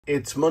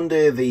It's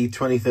Monday the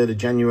 23rd of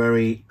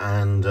January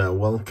and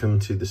welcome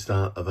to the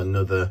start of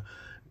another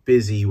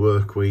busy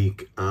work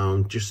week.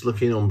 Just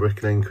looking on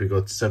Bricklink, we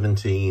got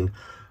 17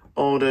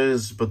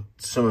 orders, but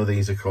some of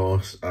these of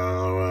course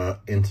are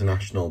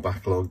international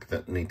backlog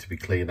that need to be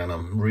cleared, and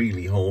I'm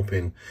really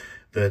hoping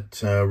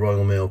that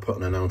Royal Mail put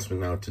an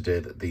announcement out today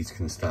that these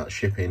can start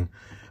shipping,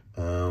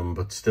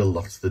 but still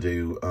lots to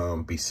do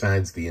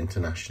besides the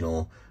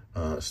international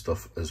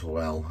stuff as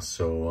well.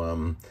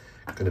 So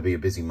going to be a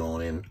busy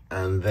morning.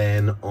 And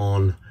then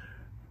on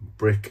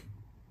Brick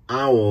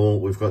Owl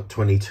we've got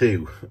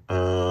 22,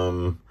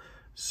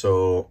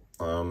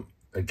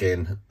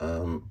 again,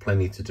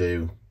 plenty to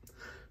do.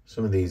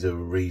 Some of these are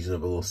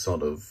reasonable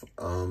sort of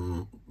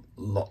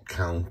lot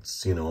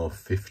counts, you know,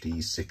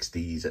 50s,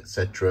 60s,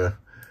 etc.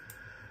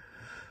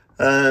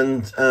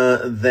 And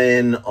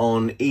then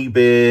on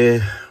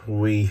eBay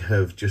we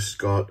have just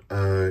got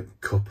a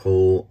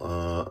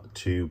couple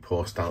to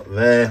post out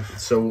there.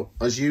 So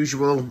as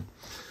usual,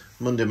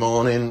 Monday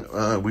morning,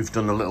 we've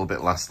done a little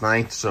bit last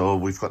night, so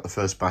we've got the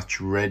first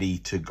batch ready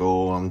to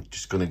go. I'm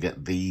just going to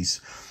get these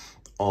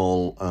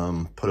all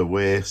put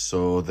away.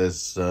 So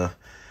there's a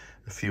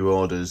few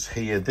orders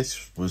here.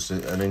 This was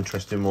an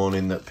interesting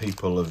morning that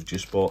people have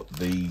just bought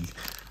the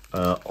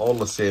all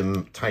the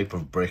same type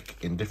of brick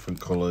in different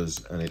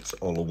colours, and it's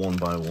all a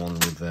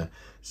 1x1 with a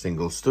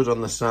single stud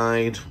on the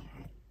side.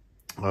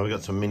 We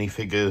got some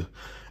minifigure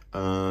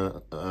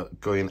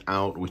going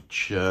out,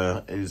 which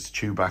is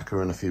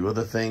Chewbacca and a few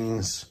other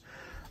things.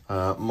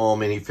 More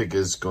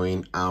minifigures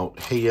going out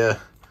here,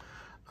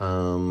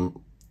 and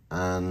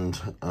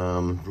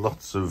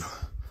lots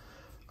of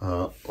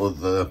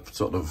other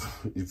sort of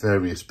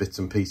various bits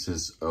and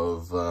pieces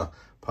of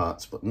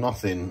parts, but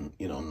nothing,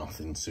 you know,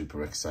 nothing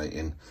super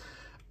exciting.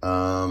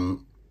 I've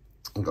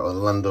got a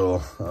Lando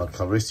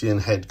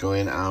Calrissian head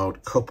going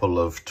out, couple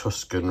of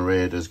Tusken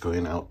Raiders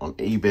going out on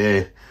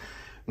eBay.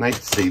 Nice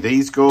to see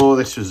these go.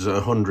 This was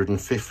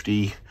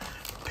 150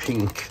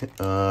 pink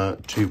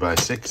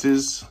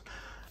 2x6s,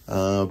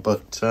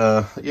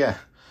 yeah,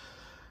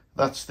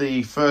 that's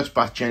the first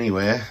batch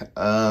anyway.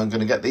 I'm going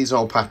to get these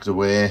all packed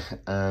away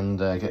and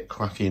get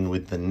cracking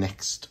with the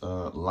next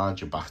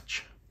larger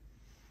batch.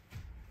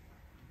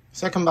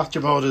 Second batch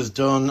of orders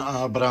done,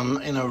 but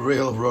I'm in a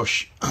real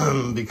rush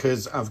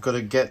because I've got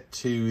to get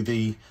to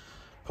the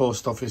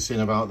post office in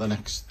about the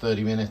next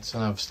 30 minutes,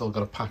 and I've still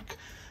got to pack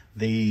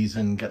these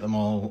and get them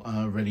all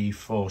ready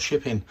for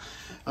shipping.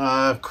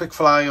 Quick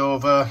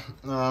flyover,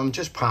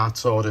 just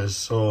parts orders,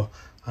 so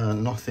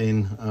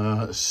nothing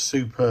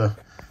super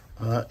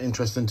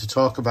interesting to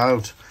talk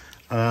about.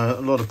 A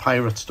lot of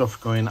pirate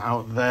stuff going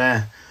out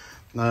there.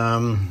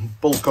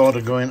 Bulk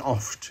order going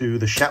off to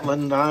the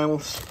Shetland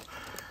Isles,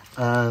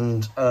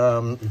 and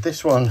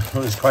this one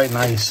was quite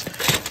nice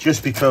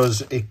just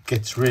because it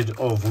gets rid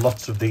of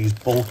lots of these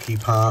bulky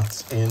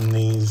parts in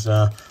these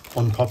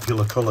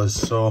unpopular colours.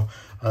 So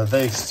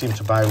they seem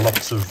to buy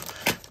lots of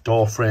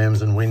door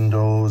frames and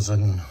windows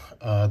and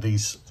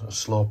these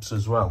slopes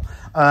as well.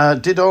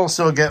 Did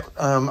also get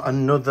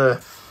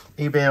another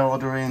eBay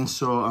order in,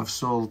 so I've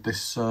sold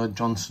this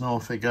Jon Snow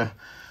figure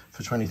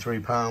for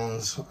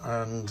 £23,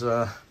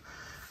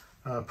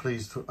 and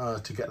pleased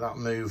to get that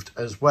moved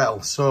as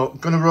well. So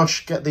gonna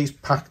rush, get these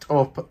packed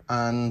up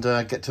and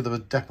get to the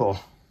depot.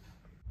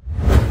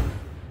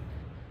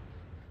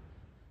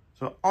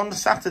 So on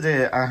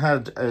Saturday I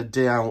had a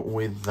day out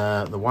with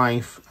the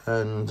wife,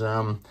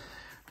 and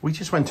we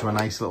just went to a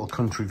nice little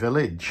country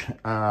village.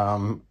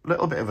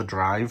 Little bit of a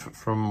drive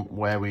from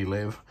where we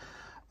live,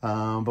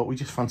 but we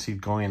just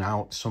fancied going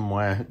out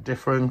somewhere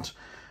different,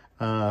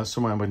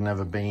 somewhere we'd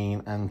never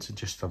been, and to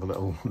just have a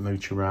little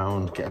mooch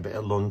around, get a bit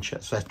of lunch,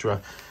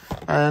 etc.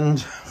 And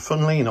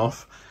funnily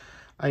enough,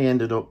 I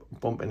ended up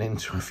bumping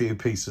into a few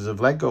pieces of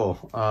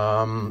Lego,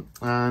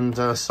 and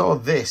saw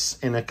this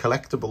in a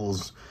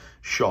collectibles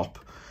shop,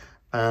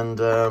 and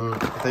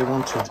they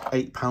wanted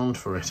 £8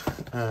 for it,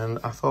 and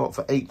I thought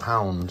for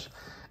 £8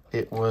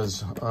 it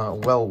was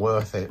well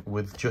worth it,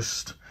 with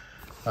just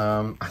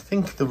I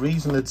think the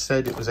reason they'd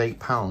said it was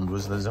 £8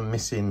 was there's a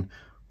missing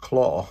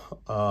claw,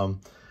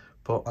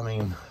 but I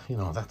mean, you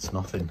know, that's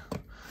nothing.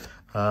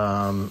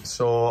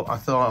 So I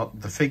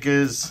thought the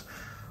figures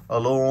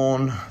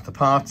alone, the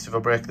parts, if I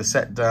break the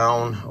set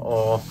down,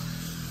 or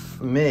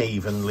may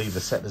even leave the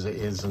set as it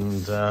is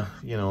and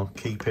you know,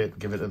 keep it,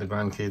 give it to the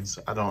grandkids,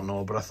 I don't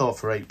know, but I thought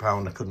for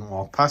 £8 I couldn't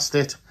walk past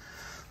it.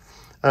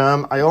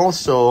 I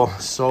also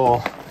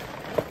saw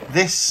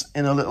this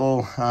in a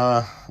little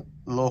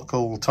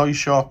local toy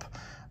shop,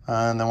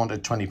 and they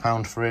wanted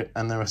 £20 for it,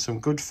 and there are some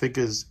good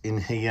figures in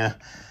here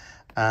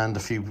and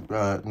a few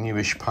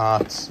newish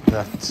parts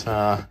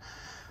that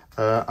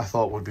I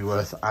thought would be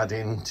worth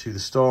adding to the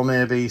store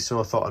maybe, so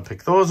I thought I'd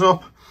pick those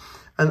up.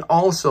 And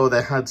also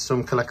they had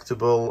some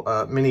collectible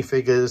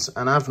minifigures,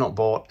 and I've not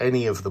bought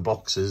any of the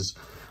boxes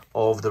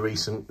of the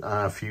recent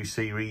few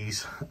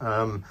series.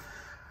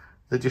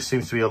 There just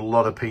seems to be a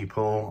lot of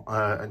people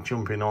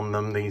jumping on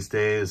them these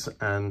days,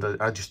 and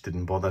I just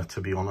didn't bother,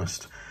 to be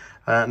honest.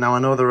 Now I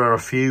know there are a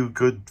few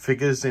good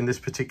figures in this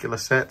particular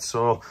set,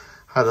 so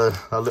had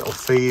a little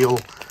feel,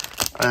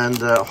 and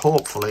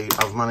hopefully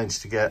I've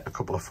managed to get a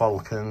couple of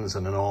falcons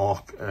and an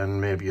orc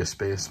and maybe a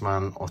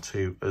spaceman or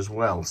two as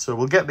well. So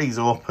we'll get these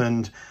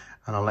opened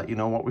and I'll let you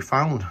know what we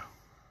found.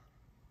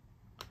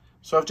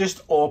 So I've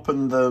just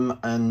opened them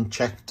and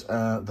checked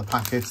the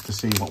packets to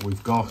see what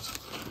we've got.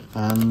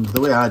 And the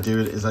way I do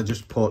it is I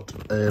just put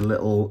a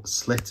little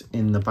slit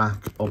in the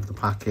back of the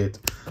packet,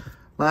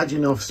 large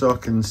enough so I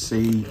can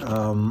see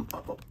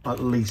at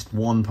least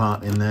one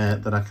part in there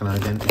that I can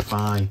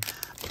identify,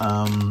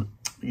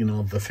 you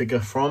know, the figure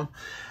from.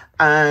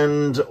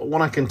 And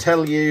what I can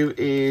tell you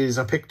is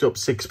I picked up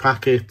 6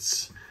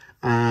 packets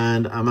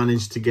and I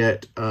managed to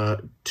get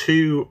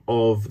 2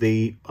 of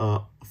the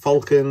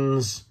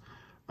falcons,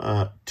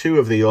 2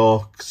 of the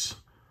orcs,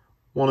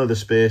 1 of the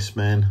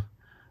spacemen,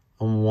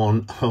 and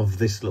 1 of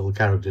this little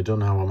character. Don't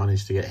know how I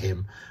managed to get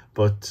him,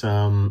 but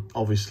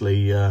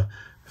obviously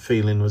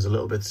feeling was a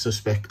little bit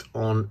suspect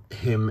on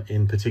him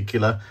in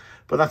particular,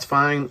 but that's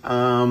fine.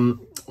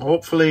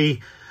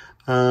 Hopefully,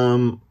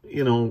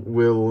 you know,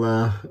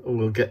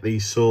 we'll get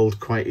these sold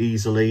quite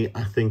easily.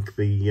 I think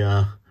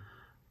the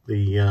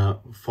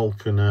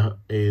falconer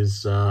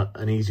is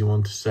an easy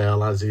one to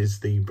sell, as is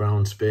the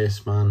brown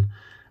spaceman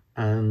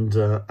and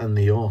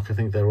the orc. I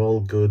think they're all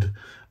good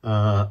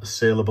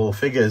saleable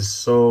figures,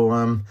 so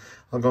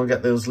I'll go and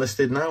get those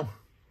listed now.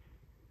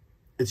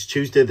 It's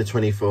Tuesday the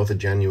 24th of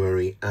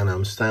January and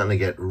I'm starting to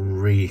get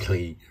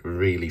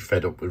really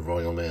fed up with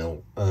Royal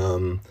Mail.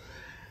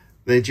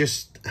 They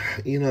just,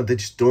 you know, they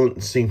just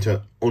don't seem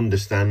to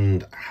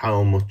understand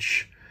how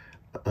much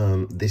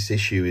this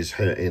issue is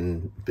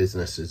hurting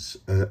businesses,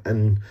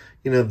 and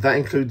you know, that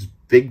includes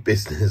big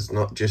business,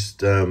 not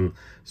just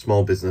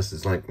small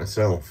businesses like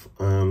myself.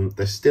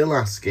 They're still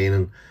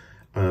asking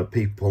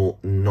people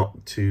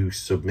not to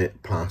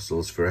submit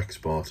parcels for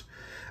export.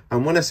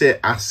 And when I say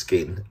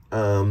asking,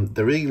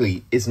 there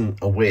really isn't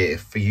a way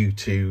for you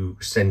to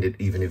send it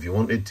even if you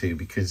wanted to,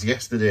 because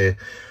yesterday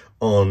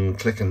on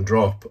Click and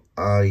Drop,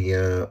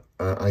 I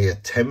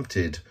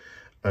attempted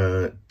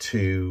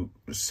to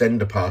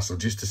send a parcel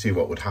just to see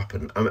what would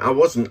happen. I mean, I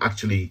wasn't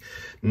actually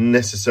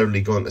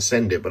necessarily going to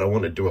send it, but I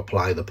wanted to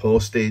apply the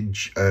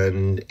postage,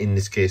 and in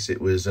this case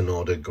it was an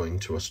order going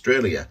to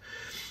Australia.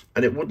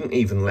 And it wouldn't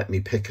even let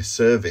me pick a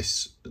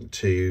service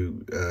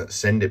to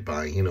send it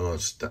by, you know,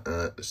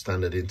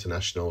 standard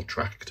international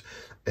tracked,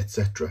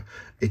 etc.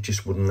 It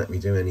just wouldn't let me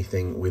do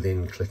anything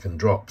within Click and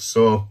Drop.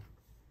 So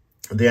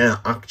they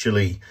are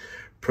actually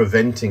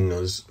preventing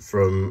us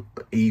from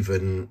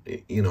even,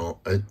 you know,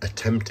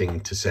 attempting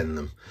to send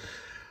them.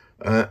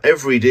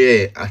 Every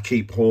day I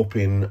keep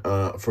hoping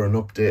for an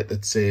update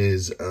that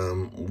says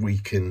we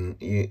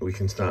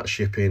can start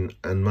shipping,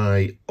 and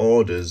my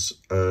orders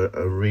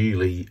are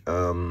really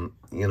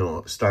you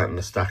know, starting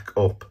to stack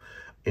up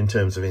in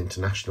terms of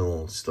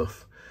international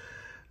stuff.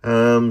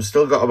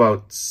 Still got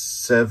about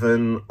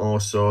 7 or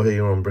so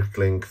here on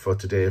Bricklink for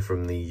today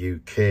from the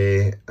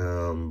UK,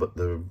 but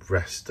the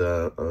rest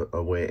are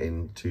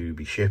waiting to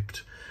be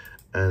shipped,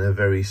 and a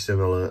very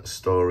similar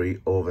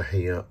story over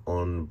here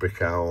on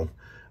Brickowl,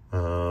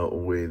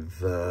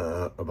 with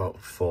about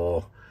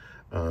 4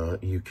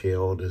 UK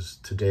orders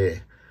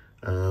today.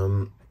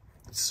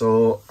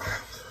 So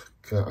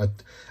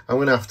God, I'm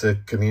gonna have to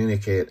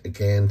communicate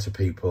again to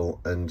people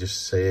and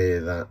just say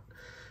that,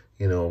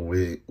 you know,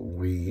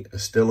 we are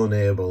still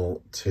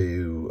unable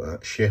to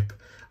ship.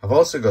 I've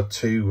also got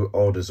 2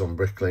 orders on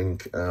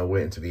Bricklink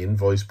waiting to be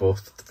invoiced,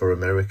 both for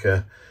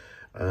America,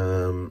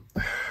 and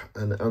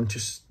I'm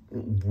just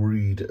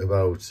worried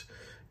about,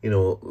 you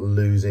know,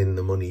 losing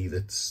the money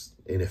that's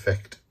in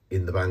effect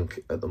in the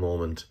bank at the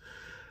moment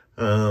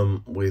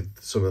with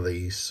some of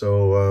these.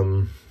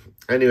 So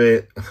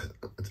anyway,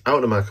 it's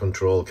out of my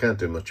control, can't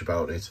do much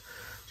about it,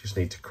 just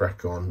need to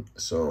crack on.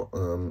 So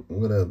I'm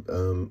gonna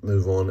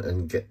move on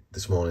and get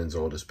this morning's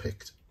orders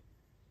picked.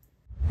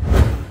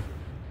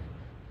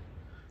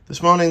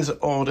 This morning's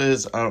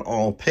orders are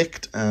all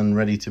picked and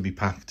ready to be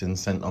packed and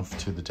sent off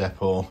to the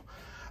depot.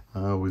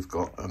 We've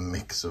got a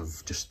mix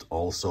of just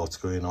all sorts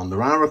going on.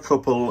 There are a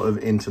couple of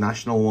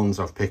international ones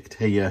I've picked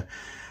here,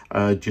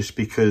 just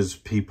because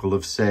people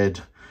have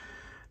said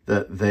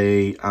that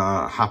they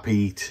are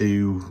happy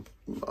to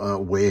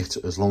wait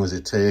as long as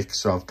it takes.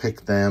 So I've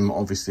picked them.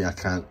 Obviously I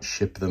can't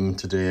ship them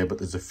today, but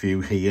there's a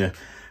few here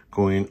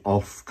going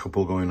off,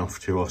 couple going off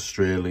to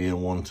Australia,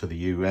 1 to the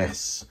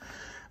US,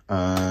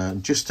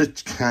 just to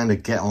kind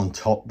of get on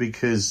top,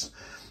 because,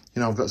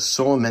 you know, I've got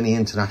so many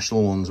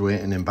international ones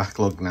waiting in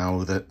backlog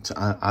now that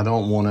I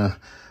don't want to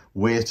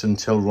wait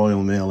until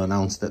Royal Mail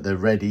announce that they're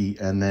ready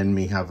and then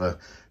me have a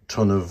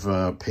ton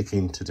of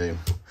picking to do.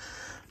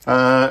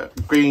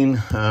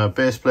 Green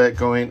base plate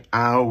going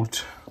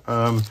out.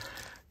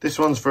 This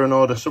one's for an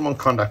order. Someone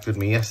contacted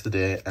me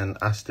yesterday and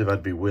asked if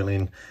I'd be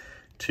willing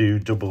to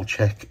double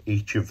check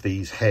each of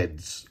these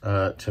heads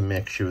to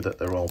make sure that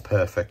they're all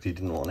perfect. He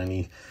didn't want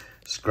any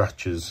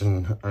scratches,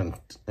 and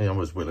I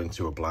was willing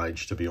to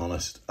oblige, to be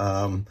honest.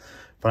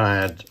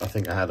 but I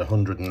think I had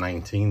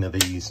 119 of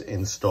these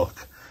in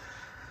stock,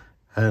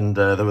 and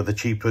they were the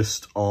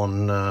cheapest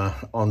on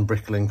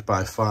Bricklink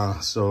by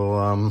far.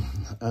 So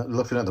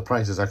looking at the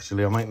prices,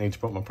 actually I might need to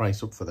put my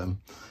price up for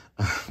them,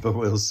 but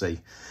we'll see.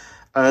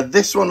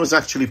 This one was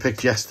actually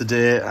picked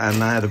yesterday,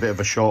 and I had a bit of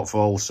a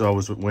shortfall, so I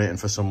was waiting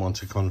for someone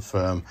to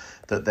confirm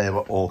that they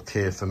were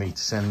okay for me to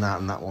send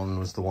that, and that one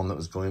was the one that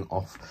was going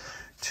off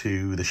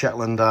to the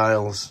Shetland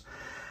Isles.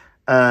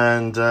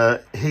 And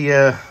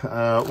here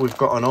we've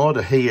got an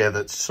order here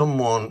that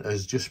someone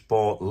has just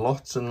bought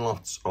lots and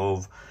lots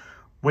of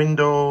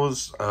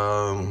windows,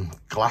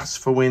 glass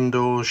for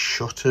windows,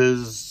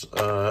 shutters,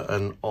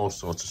 and all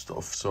sorts of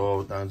stuff.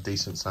 So a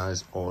decent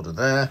sized order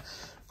there.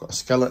 Got a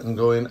skeleton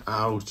going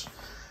out,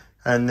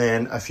 and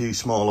then a few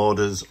small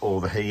orders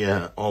over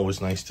here.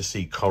 Always nice to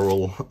see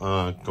coral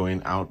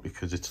going out,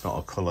 because it's not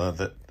a colour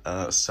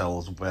that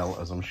sells well,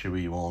 as I'm sure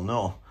you all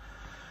know.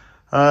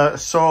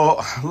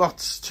 So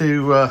lots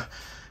to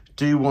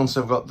do once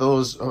I've got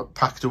those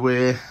packed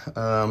away.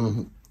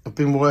 I've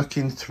been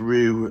working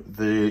through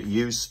the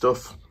used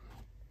stuff,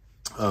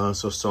 so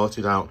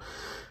sorted out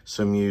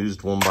some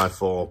used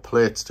 1x4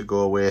 plates to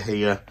go away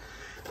here.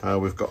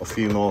 We've got a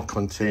few more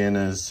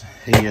containers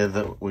here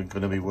that we're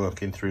going to be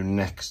working through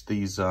next.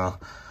 These are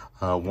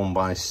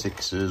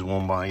 1x6s,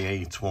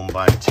 1x8s,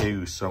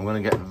 1x2s. So I'm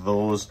going to get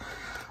those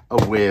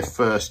away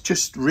first,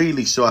 just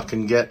really so I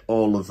can get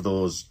all of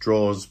those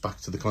drawers back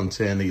to the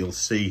container. You'll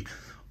see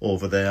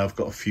over there I've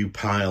got a few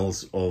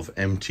piles of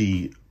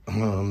empty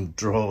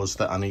drawers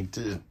that I need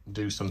to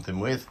do something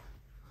with.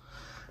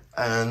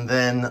 And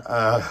then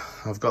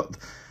I've got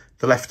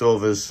the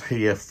leftovers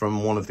here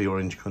from one of the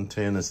orange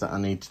containers that I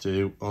need to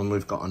do, and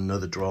we've got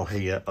another drawer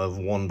here of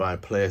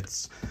 1x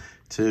plates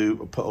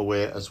to put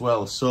away as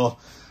well. So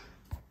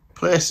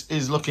place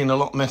is looking a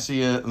lot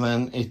messier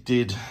than it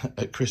did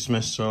at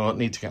Christmas, so I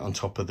need to get on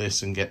top of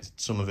this and get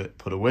some of it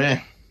put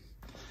away,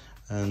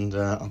 and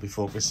I'll be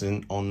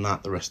focusing on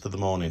that the rest of the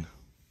morning.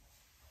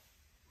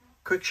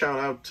 Quick shout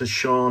out to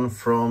Sean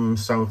from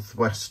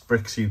Southwest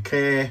Bricks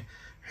UK,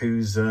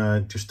 who's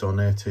just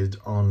donated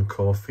on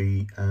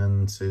Ko-fi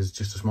and says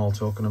just a small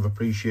token of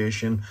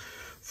appreciation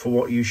for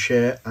what you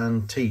share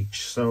and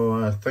teach.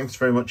 So thanks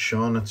very much,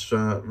 Sean. It's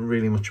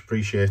really much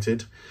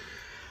appreciated.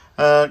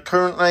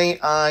 Currently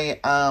I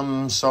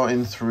am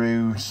sorting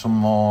through some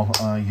more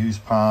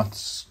used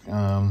parts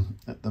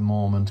at the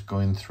moment,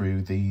 going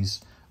through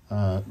these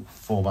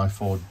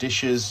 4x4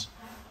 dishes.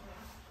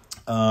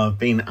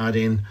 Been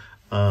adding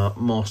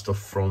more stuff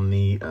from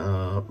the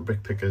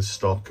brick pickers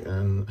stock,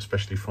 and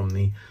especially from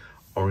the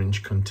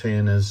orange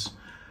containers.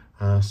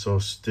 So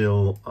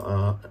still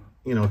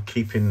you know,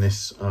 keeping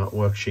this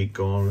worksheet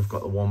going. We've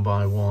got the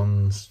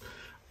 1x1s,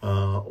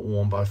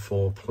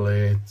 1x4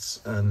 plates,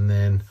 and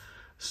then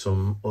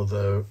some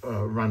other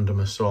random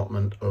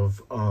assortment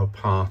of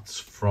parts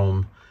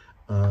from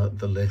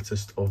the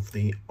latest of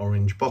the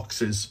orange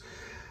boxes.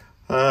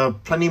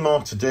 Plenty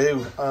more to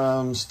do.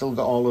 Still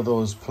got all of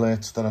those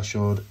plates that I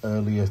showed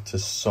earlier to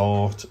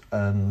sort,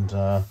 and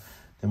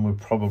then we'll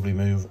probably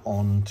move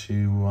on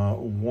to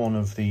one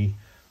of the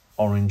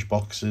orange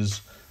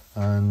boxes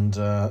and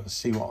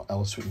see what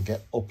else we can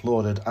get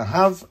uploaded. I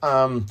have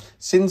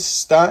since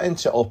starting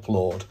to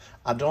upload,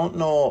 I don't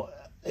know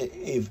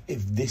if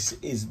this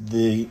is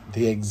the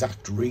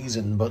exact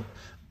reason, but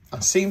I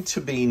seem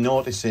to be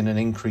noticing an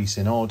increase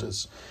in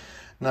orders.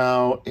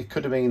 Now, it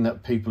could have been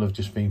that people have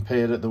just been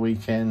paid at the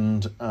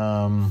weekend,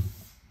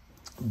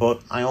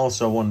 but I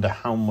also wonder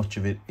how much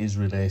of it is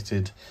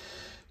related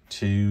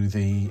to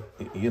the,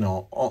 you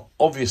know,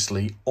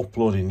 obviously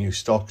uploading new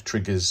stock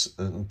triggers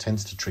and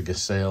tends to trigger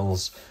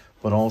sales,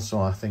 but also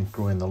I think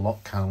growing the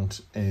lot count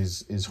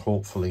is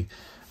hopefully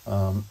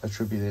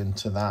attributing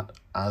to that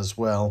as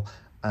well.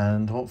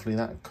 And hopefully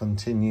that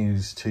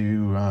continues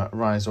to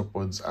rise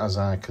upwards as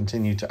I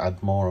continue to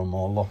add more and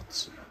more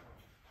lots.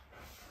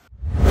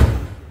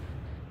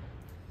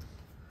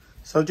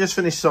 So I've just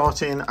finished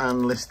sorting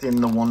and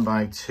listing the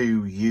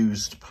 1x2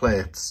 used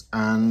plates,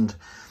 and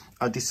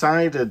I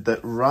decided that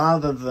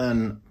rather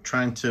than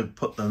trying to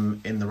put them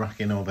in the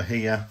racking over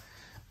here,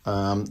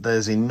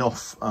 there's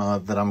enough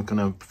that I'm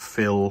going to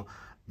fill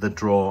the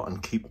drawer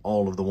and keep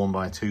all of the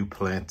 1x2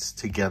 plates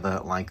together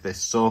like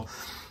this. So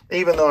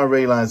even though I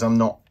realise I'm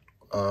not,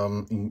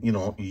 you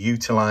know,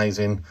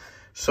 utilising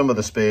some of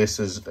the space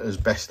as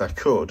best I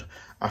could,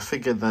 I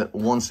figured that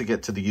once I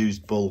get to the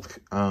used bulk,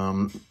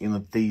 you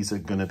know, these are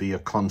going to be a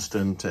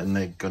constant, and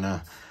they're going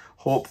to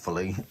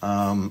hopefully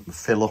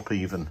fill up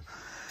even.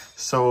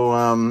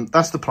 So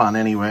that's the plan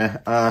anyway.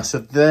 So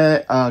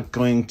they are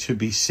going to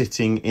be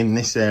sitting in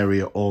this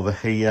area over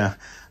here,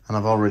 and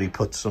I've already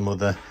put some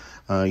other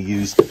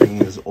used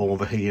things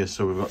over here.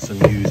 So we've got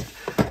some used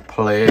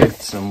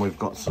plates, and we've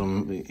got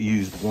some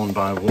used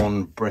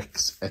 1x1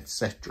 bricks,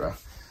 etc.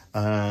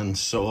 And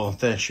so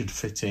they should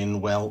fit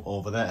in well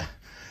over there.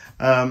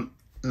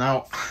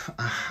 Now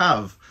I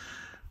have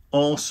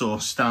also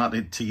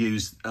started to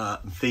use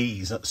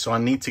these, so I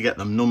need to get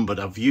them numbered.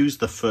 I've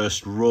used the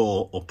first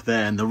row up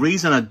there, and the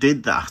reason I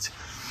did that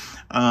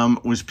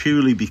was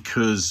purely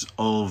because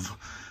of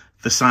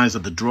the size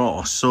of the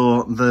drawer.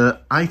 So the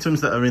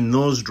items that are in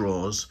those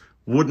drawers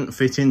wouldn't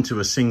fit into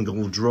a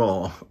single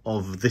drawer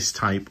of this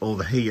type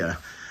over here.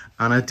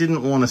 And I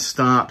didn't want to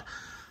start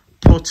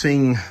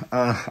putting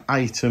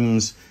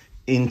items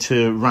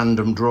into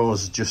random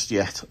drawers just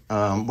yet,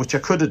 which I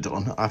could have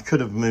done. I could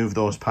have moved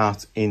those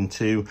parts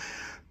into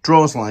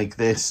drawers like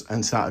this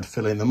and started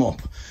filling them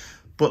up.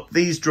 But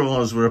these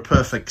drawers were a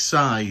perfect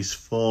size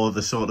for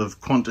the sort of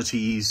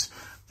quantities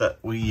that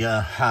we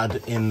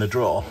had in the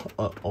drawer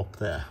up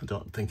there. I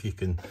don't think you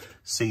can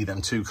see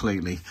them too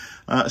clearly.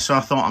 So I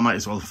thought I might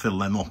as well fill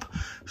them up.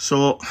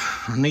 So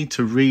I need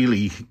to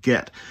really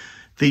get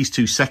these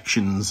two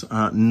sections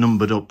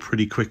numbered up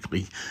pretty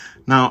quickly.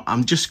 Now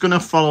I'm just going to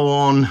follow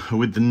on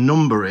with the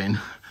numbering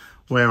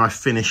where I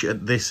finish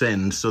at this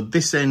end. So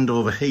this end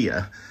over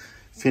here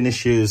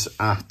finishes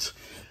at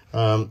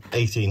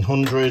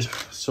 1800.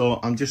 So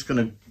I'm just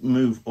going to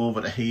move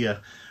over to here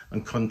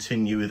and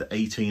continue with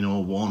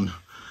 1801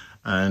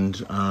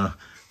 and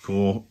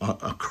go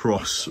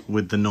across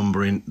with the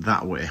numbering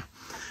that way.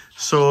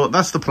 So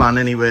that's the plan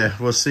anyway.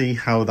 We'll see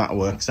how that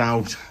works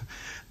out.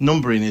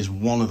 Numbering is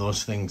one of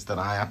those things that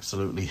I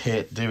absolutely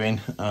hate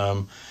doing.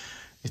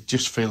 It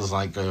just feels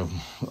like a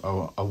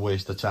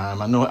waste of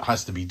time. I know it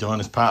has to be done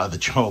as part of the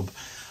job,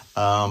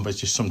 but it's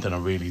just something I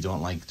really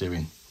don't like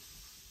doing.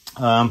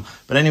 But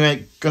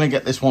anyway, gonna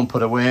get this one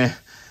put away.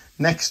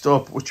 Next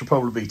up, which will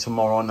probably be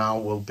tomorrow now,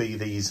 will be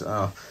these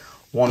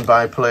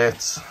 1x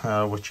plates,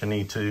 which I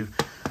need to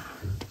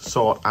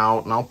sort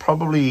out. And I'll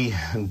probably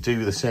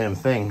do the same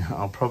thing.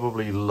 I'll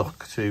probably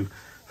look to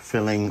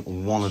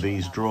filling one of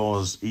these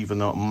drawers, even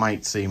though it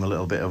might seem a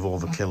little bit of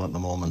overkill at the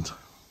moment.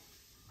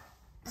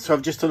 So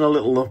I've just done a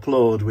little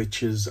upload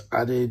which has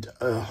added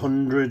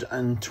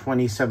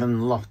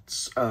 127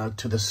 lots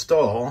to the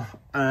store,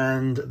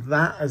 and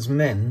that has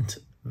meant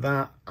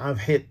that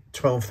I've hit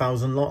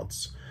 12,000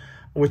 lots,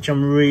 which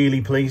I'm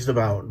really pleased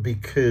about,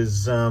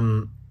 because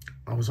I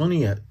was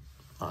only at,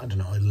 I don't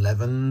know,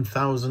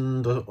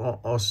 11,000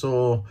 or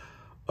so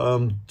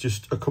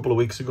just a couple of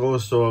weeks ago.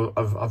 So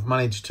I've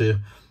managed to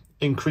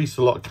increase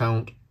the lot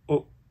count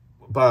up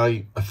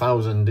by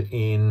 1,000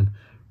 in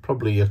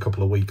probably a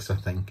couple of weeks, I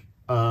think.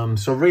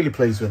 So really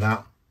pleased with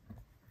that.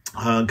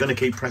 Going to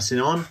keep pressing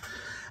on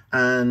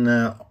and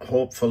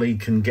hopefully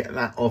can get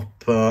that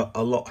up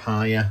a lot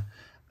higher,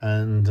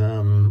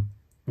 and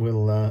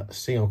we'll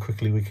see how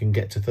quickly we can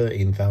get to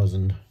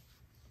 13,000.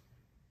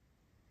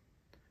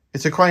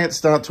 It's a quiet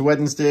start to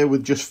Wednesday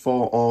with just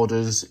 4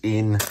 orders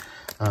in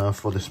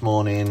for this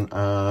morning.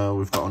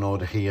 We've got an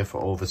order here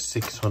for over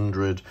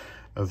 600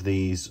 of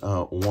these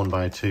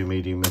 1x2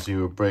 medium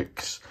Azure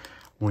bricks.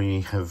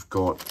 We have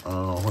got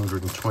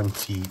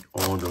 120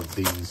 odd of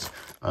these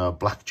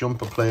black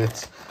jumper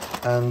plates,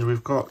 and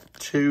we've got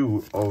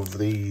 2 of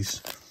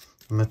these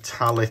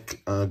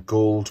metallic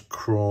gold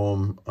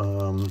chrome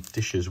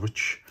dishes,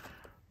 which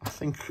I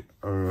think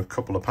are a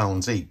couple of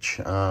pounds each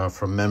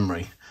from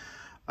memory.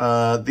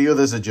 The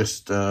others are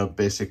just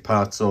basic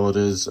parts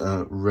orders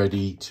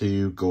ready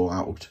to go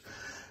out.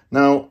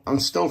 Now, I'm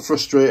still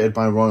frustrated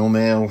by Royal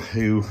Mail,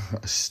 who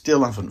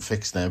still haven't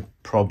fixed their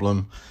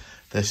problem.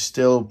 They're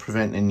still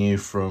preventing you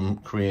from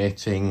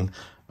creating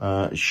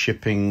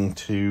shipping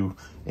to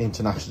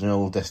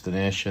international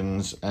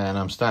destinations, and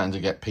I'm starting to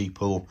get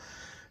people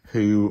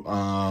who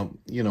are,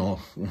 you know,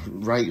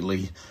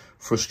 rightly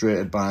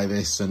frustrated by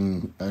this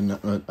and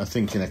are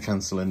thinking of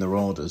cancelling their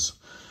orders,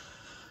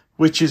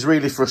 which is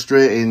really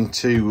frustrating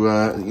to,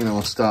 you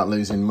know, start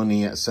losing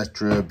money,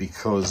 etc.,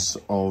 because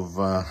of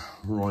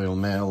Royal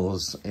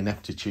Mail's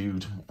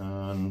ineptitude.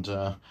 And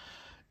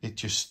it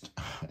just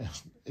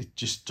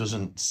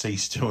doesn't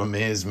cease to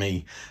amaze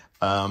me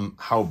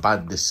how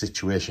bad this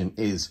situation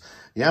is.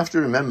 You have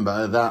to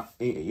remember that,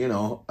 you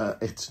know,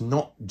 it's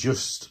not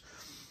just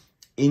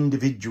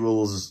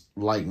individuals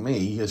like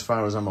me, as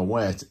far as I'm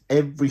aware. It's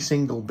every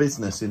single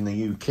business in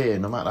the UK,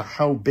 no matter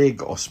how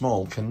big or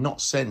small, cannot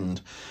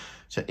send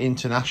to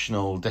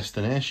international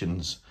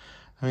destinations.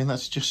 I mean,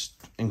 that's just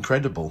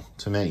incredible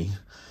to me.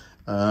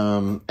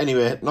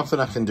 Anyway, nothing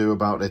I can do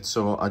about it,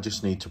 so I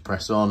just need to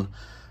press on.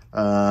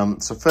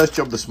 So first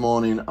job this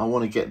morning, I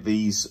want to get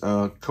these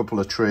couple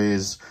of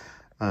trays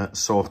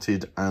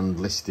sorted and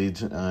listed,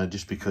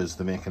 just because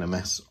they're making a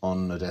mess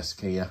on the desk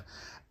here.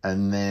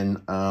 And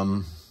then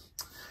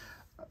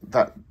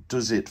that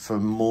does it for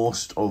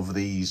most of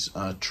these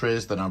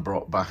trays that I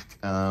brought back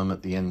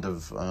at the end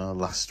of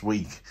last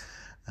week.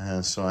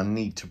 So I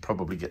need to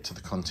probably get to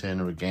the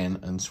container again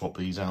and swap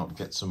these out,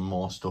 get some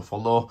more stuff.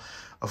 Although,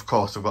 of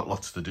course, I've got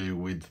lots to do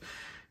with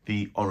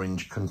the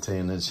orange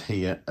containers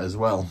here as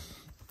well.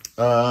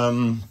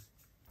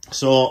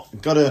 So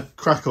got to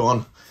crack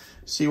on,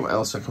 see what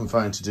else I can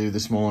find to do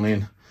this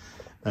morning,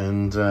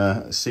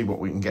 and see what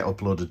we can get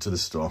uploaded to the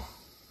store.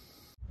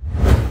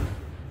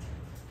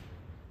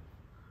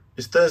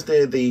 It's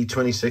Thursday the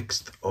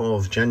 26th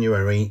of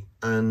January,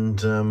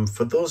 and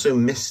for those who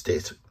missed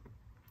it,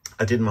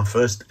 I did my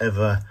first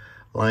ever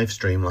live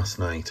stream last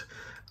night,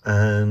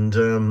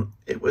 And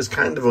it was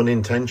kind of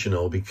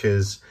unintentional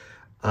because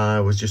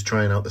I was just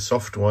trying out the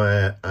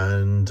software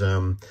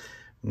and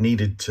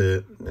needed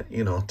to,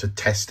 you know, to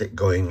test it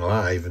going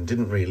live, and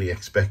didn't really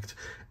expect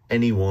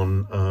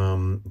anyone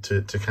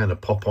to kind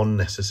of pop on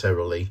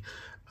necessarily.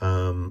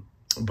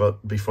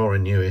 But before I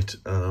knew it,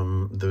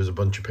 there was a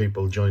bunch of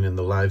people joining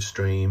the live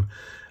stream,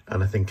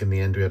 and I think in the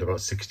end we had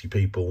about 60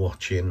 people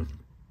watching,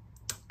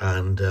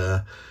 and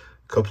a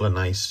couple of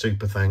nice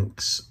super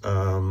thanks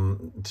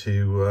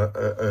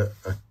to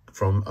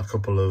from a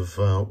couple of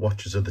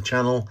watchers of the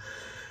channel,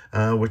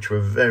 which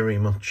were very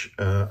much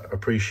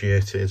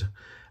appreciated,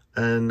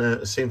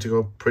 and seemed to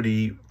go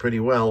pretty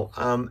well.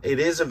 It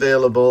is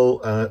available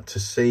to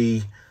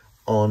see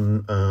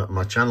on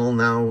my channel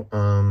now,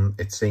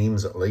 it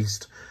seems, at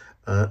least.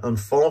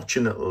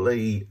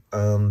 Unfortunately,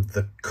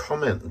 the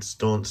comments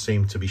don't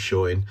seem to be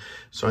showing,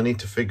 so I need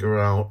to figure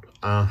out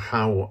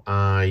how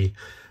I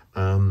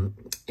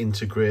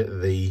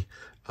integrate the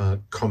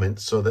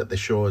comments so that they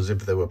show as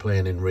if they were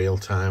playing in real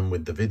time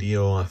with the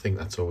video. I think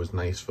that's always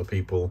nice for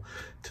people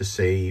to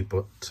see,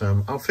 but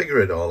I'll figure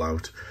it all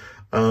out.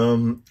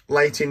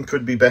 Lighting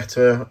could be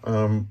better,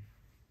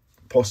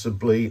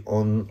 possibly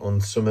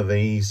on some of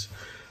these,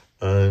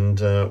 and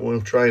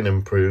we'll try and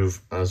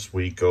improve as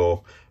we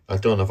go. I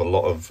don't have a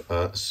lot of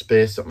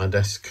space at my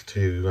desk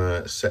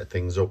to set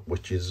things up,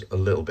 which is a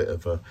little bit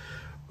of a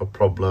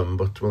problem,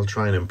 but we'll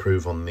try and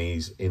improve on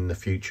these in the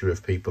future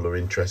if people are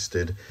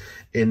interested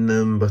in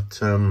them. But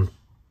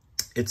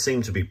it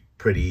seemed to be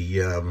pretty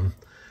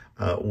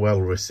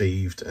well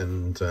received,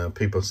 and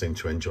people seem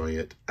to enjoy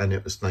it, and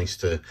it was nice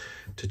to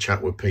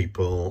chat with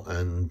people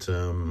and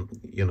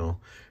you know,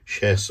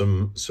 share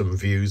some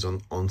views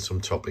on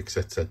some topics,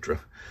 etc.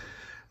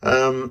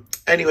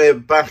 Anyway,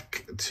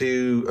 back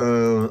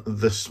to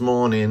this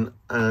morning,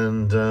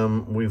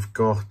 and we've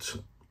got,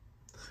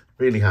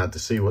 really hard to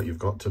see what you've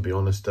got, to be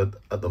honest, at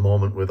the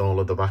moment with all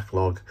of the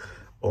backlog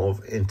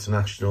of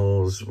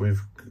internationals.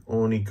 We've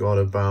only got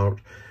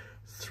about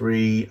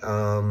 3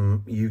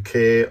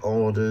 UK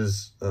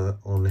orders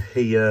on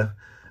here,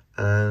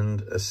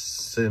 and a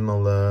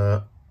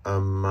similar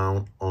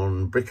amount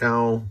on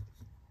Brickowl.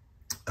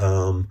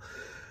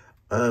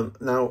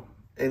 Now,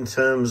 in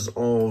terms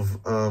of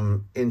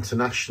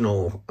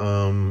international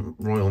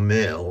Royal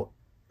Mail,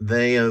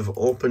 they have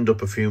opened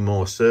up a few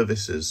more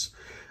services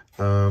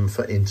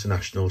for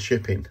international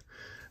shipping,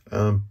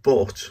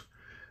 but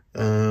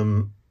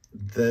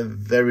they're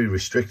very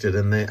restricted,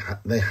 and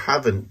they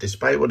haven't,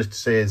 despite what it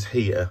says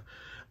here,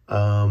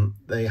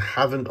 they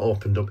haven't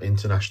opened up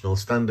international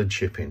standard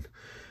shipping.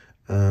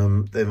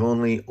 They've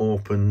only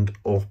opened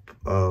up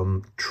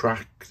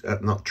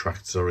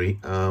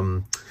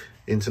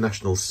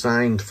international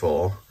signed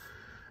for,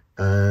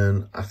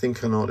 and I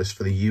think I noticed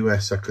for the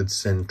US I could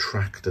send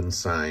tracked and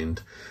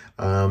signed.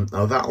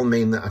 Now that'll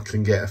mean that I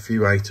can get a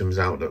few items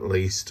out at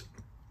least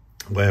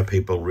where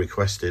people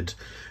requested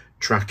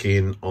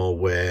tracking, or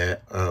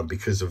where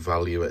because of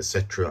value,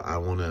 etc., I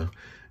want to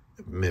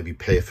maybe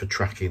pay for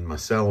tracking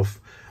myself,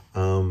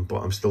 but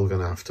I'm still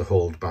going to have to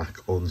hold back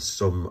on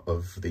some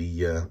of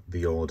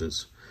the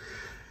orders.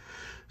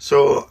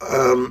 So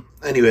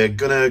anyway,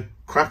 gonna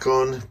crack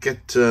on,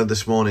 get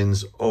this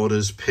morning's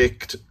orders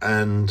picked,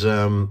 and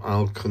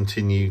I'll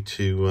continue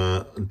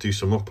to do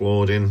some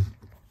uploading.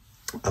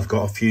 I've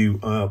got a few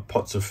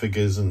pots of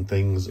figures and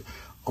things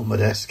on my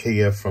desk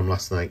here from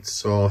last night's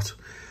sort,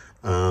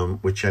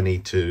 which I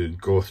need to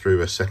go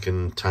through a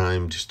second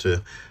time just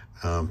to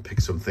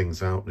pick some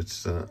things out.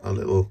 It's a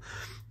little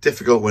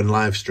difficult when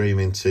live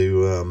streaming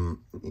to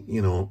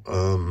you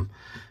know,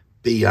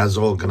 be as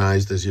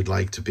organized as you'd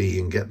like to be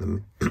and get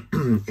them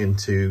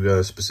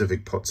into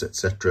specific pots,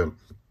 etc.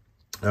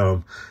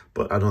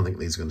 But I don't think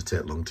these are going to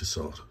take long to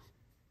sort.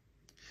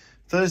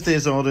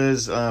 Thursday's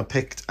orders are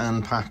picked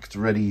and packed,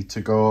 ready to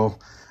go.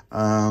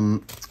 A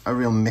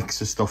real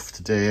mix of stuff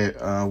today,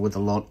 with a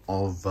lot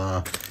of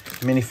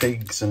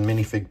minifigs and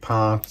minifig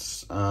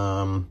parts.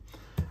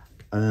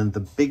 And the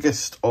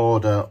biggest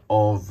order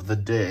of the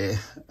day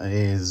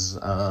is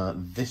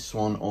this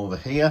one over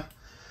here,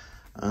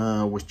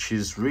 which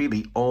is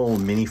really all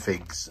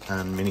minifigs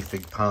and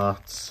minifig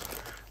parts,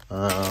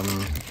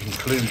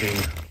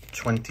 including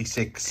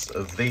 26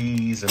 of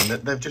these, and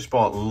they've just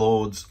bought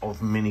loads of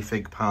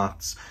minifig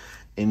parts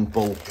in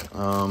bulk.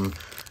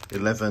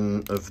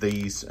 11 of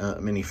these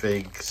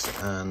minifigs,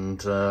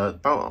 and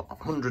about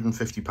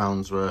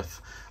 £150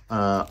 worth,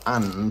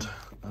 and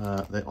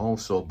they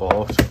also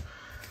bought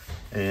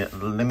a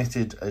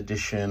limited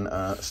edition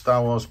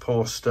Star Wars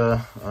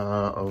poster,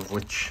 of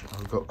which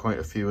I've got quite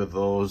a few of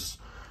those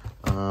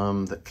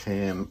that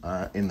came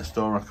in the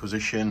store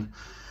acquisition.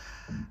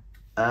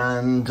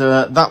 And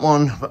that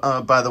one,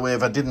 by the way,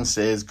 if I didn't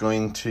say, is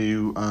going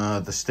to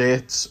the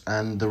States,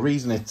 and the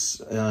reason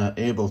it's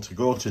able to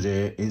go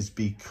today is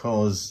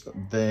because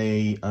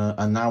they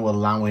are now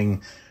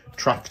allowing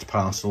tracked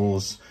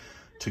parcels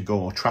to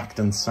go, tracked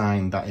and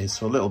signed, that is,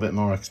 so a little bit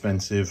more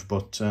expensive,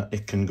 but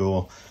it can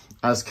go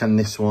as can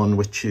this one,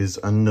 which is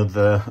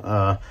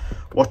another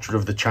watcher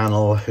of the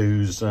channel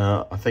who's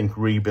I think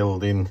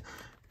rebuilding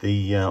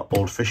the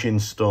old fishing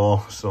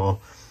store, so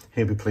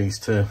he'll be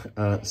pleased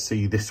to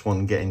see this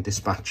one getting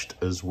dispatched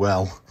as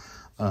well,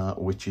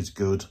 which is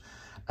good.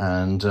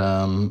 And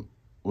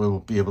we'll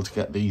be able to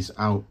get these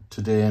out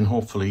today, and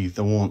hopefully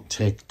they won't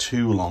take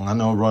too long. I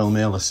know Royal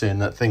Mail are saying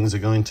that things are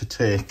going to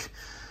take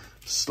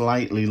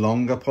slightly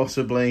longer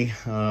possibly,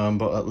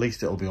 but at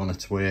least it'll be on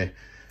its way,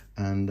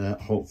 and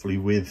hopefully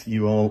with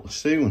you all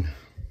soon.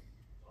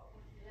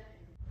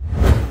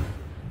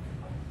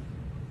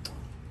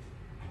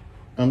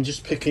 I'm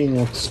just picking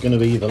what's going to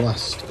be the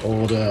last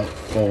order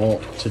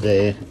for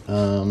today.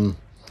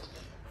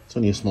 It's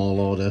only a small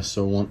order,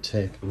 so it won't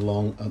take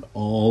long at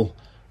all.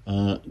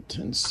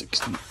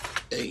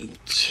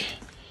 1068.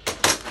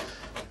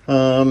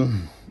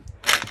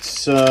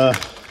 It's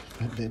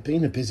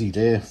been a busy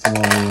day,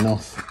 funnily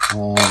enough.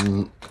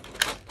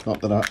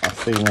 Not that I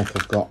feel like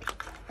I've got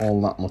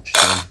all that much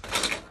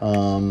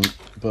done,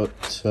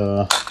 but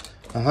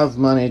I have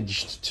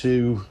managed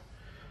to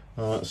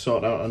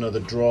sort out another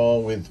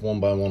drawer with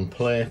 1x1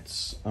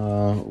 plates,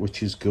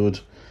 which is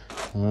good.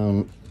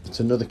 It's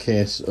another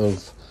case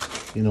of,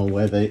 you know,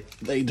 where they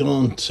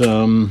don't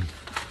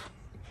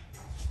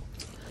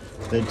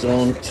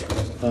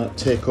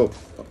take up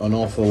an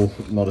awful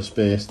lot of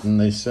space, and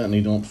they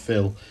certainly don't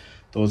fill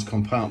those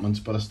compartments,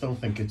 but I still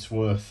think it's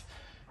worth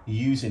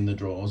using the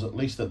drawers, at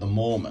least at the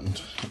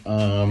moment.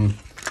 I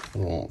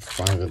want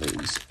 5 of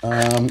these,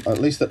 at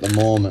least at the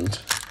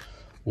moment,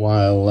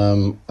 while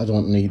I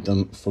don't need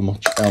them for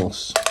much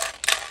else.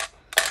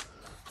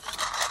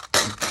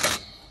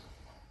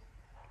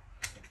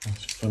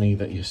 It's funny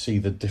that you see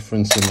the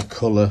difference in the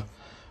colour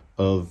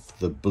of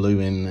the blue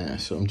in there,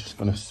 so I'm just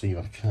going to see if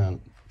I can't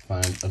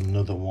find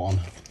another one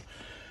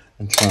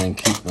and try and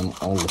keep them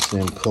all the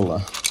same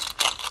colour,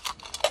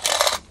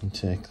 and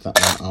take that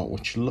one out,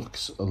 which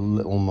looks a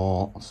little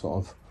more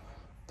sort of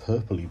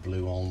purpley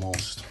blue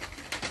almost.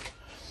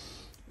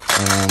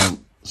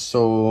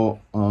 So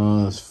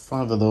there's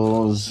 5 of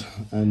those,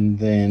 and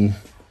then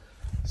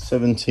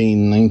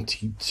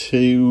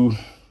 1792.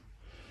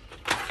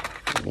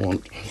 I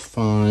want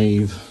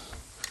 5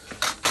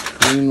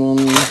 green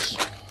ones.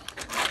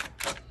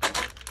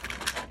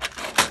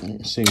 You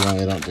can see why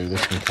I don't do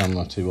this on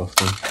camera too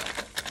often.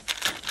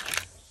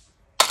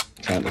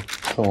 Trying to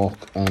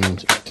talk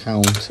and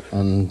count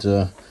and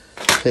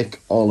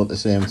pick all at the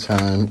same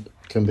time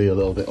can be a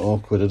little bit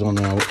awkward. I don't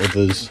know how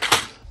others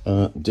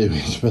do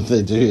it, but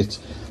they do it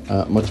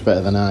much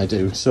better than I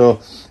do. So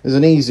there's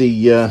an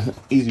easy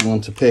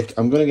one to pick.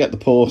 I'm going to get the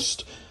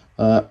post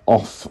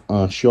off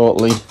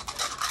shortly.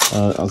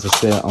 As I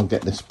say, I'll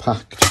get this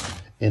packed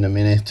in a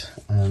minute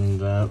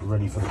and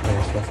ready for the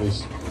post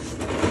office.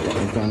 I've got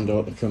my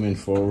granddaughter coming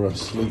for a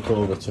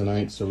sleepover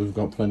tonight, so we've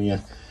got plenty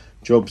of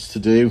jobs to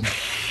do.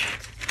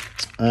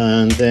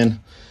 And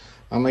then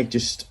I might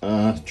just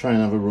try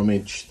and have a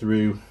rummage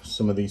through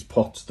some of these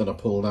pots that I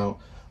pulled out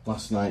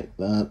last night.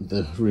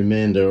 The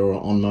remainder are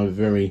on my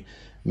very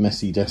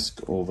messy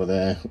desk over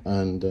there,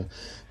 and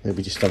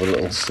maybe just have a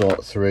little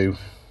sort through.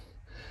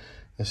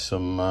 There's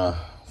some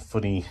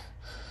funny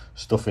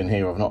stuff in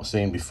here I've not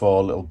seen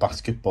before. A little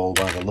basketball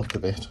by the look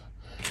of it.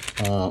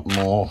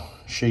 More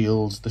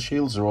shields. The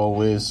shields are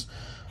always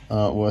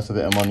worth a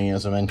bit of money,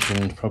 as I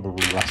mentioned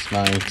probably last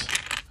night.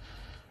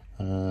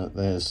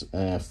 There's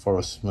a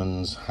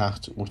forestman's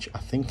hat, which I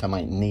think I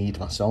might need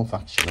myself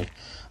actually.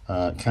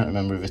 Can't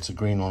remember if it's a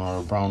green one or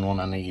a brown one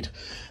I need.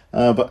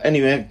 But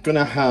anyway,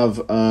 gonna have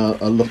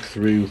a look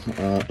through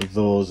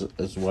those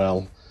as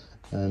well,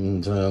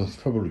 and it's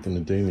probably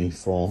gonna do me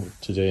for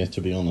today,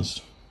 to be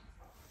honest.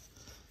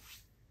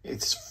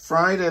 It's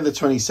Friday the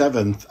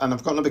 27th, and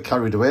I've gotten a bit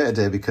carried away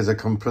today because I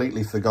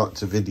completely forgot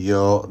to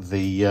video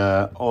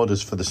the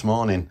orders for this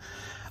morning,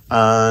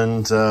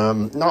 and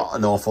not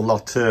an awful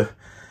lot to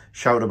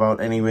shout about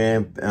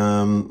anyway.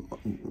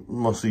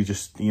 Mostly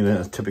just, you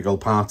know, typical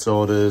parts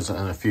orders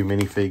and a few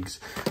minifigs.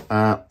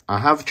 I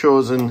have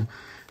chosen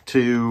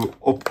to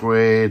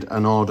upgrade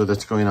an order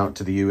that's going out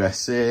to the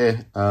USA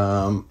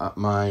at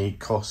my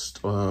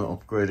cost,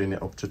 upgrading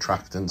it up to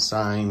tracked and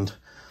signed,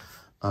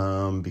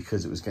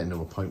 because it was getting to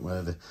a point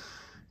where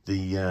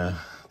the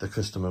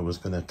customer was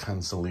going to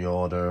cancel the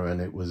order,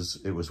 and it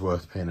was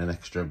worth paying an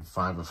extra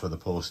 £5 for the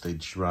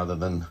postage rather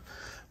than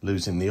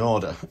losing the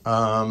order.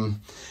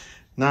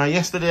 Now,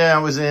 yesterday I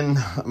was in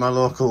my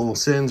local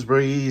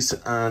Sainsbury's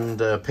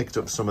and picked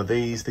up some of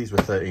these. These were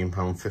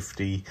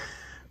 £13.50,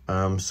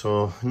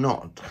 so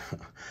not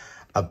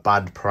a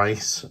bad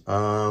price,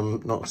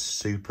 not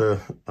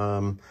super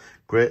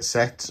great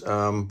set,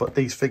 but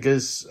these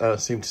figures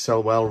seem to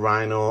sell well,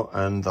 Rhino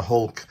and the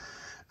Hulk,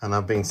 and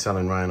I've been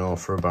selling Rhino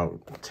for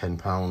about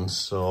 £10,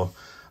 so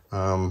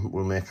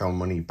we'll make our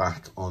money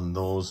back on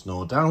those,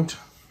 no doubt.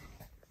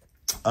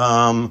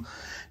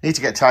 Need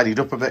to get tidied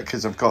up a bit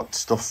because I've got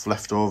stuff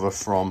left over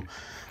from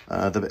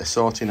the bit of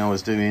sorting I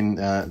was doing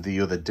the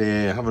other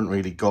day. I haven't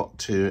really got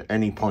to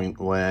any point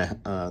where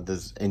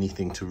there's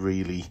anything to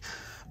really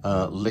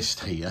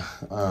list here,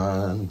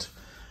 and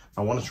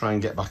I want to try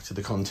and get back to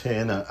the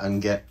container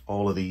and get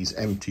all of these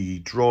empty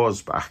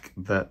drawers back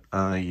that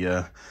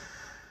I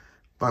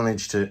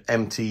managed to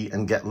empty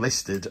and get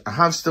listed. I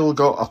have still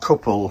got a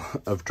couple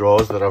of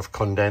drawers that I've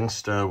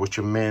condensed, which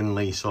are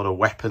mainly sort of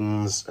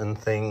weapons and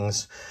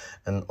things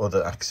and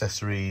other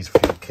accessories, a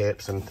few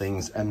capes and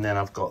things. And then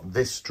I've got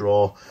this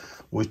drawer,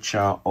 which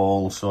are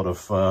all sort of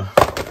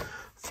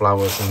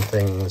flowers and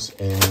things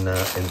in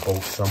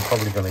bulk. So I'm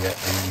probably going to get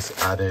these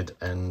added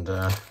and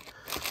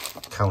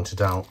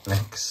counted out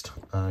next,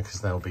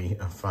 because that'll be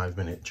a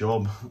 5-minute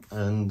job.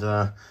 And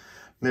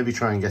maybe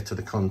try and get to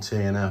the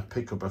container,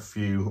 pick up a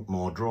few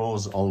more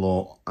drawers,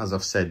 although, as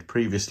I've said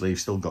previously, I've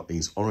still got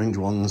these orange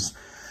ones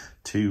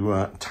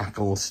to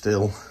tackle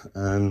still.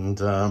 And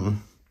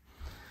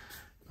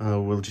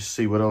we'll just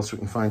see what else we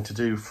can find to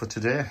do for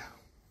today.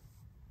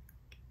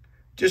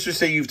 Just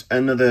received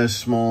another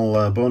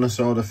small bonus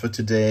order for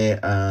today,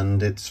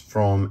 and it's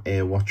from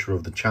a watcher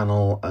of the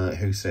channel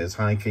who says,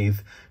 "Hi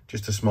Keith,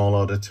 just a small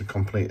order to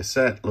complete a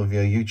set. Love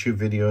your YouTube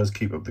videos,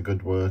 keep up the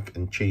good work,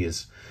 and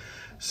cheers."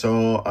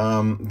 So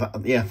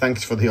yeah,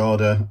 thanks for the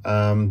order.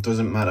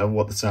 Doesn't matter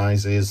what the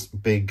size is,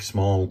 big,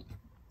 small,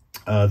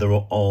 they're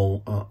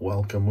all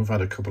welcome. We've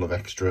had a couple of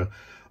extra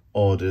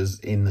orders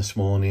in this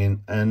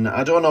morning, and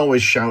I don't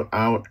always shout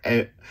out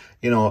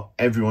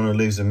everyone who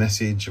leaves a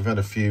message. I've had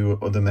a few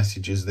other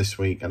messages this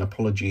week, and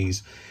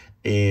apologies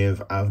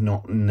if I've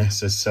not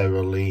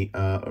necessarily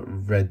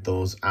read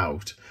those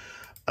out.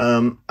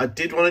 I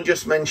did want to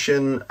just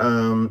mention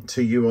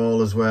to you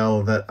all as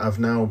well that I've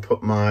now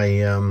put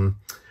my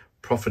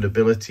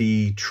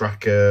profitability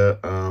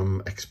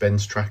tracker,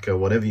 expense tracker,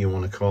 whatever you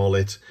want to call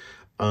it,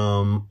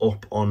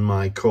 up on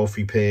my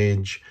Ko-fi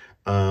page.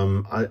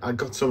 I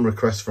got some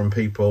requests from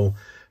people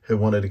who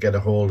wanted to get a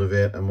hold of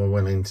it and were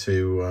willing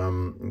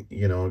to,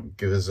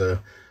 give us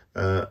a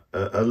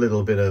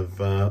little bit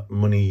of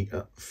money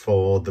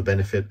for the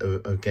benefit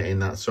of getting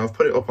that. So I've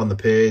put it up on the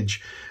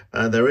page.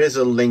 There is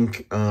a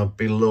link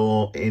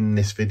below in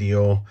this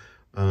video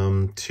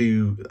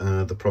to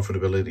the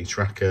profitability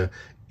tracker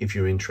if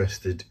you're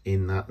interested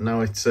in that. Now,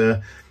 it's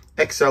a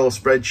Excel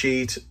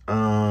spreadsheet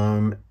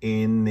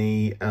in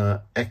the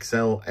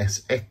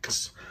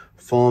XLSX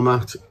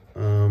format.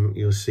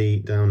 You'll see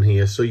down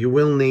here. So you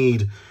will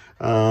need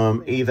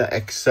either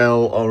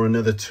Excel or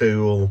another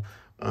tool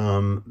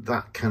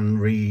that can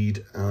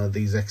read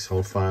these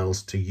Excel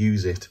files to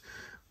use it.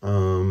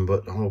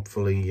 But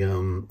hopefully,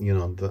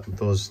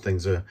 those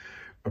things are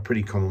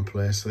pretty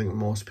commonplace. I think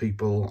most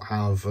people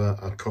have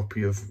a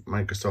copy of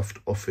Microsoft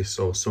Office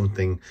or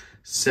something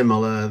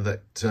similar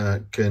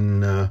that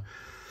can,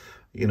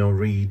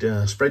 read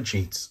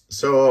spreadsheets.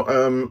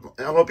 So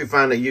I hope you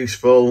find it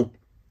useful.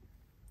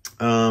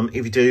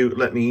 If you do,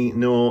 let me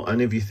know,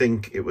 and if you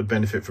think it would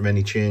benefit from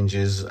any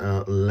changes,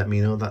 let me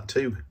know that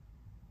too.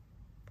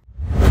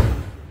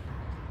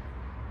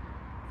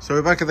 So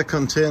we're back at the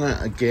container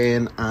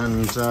again,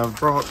 and I've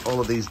brought all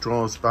of these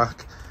drawers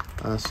back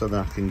so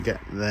that I can get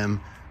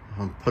them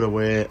put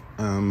away.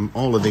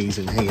 All of these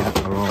in here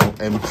are all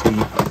empty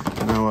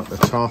now at the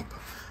top.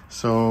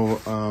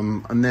 So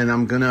and then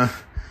I'm gonna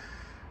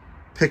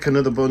pick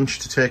another bunch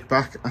to take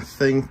back, I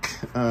think,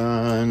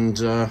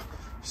 and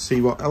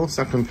see what else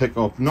I can pick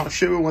up. Not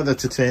sure whether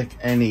to take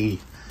any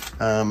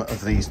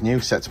of these new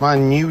sets. My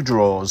new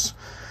drawers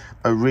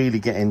are really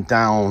getting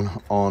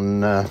down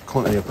on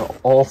currently I've got an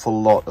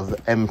awful lot of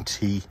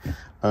empty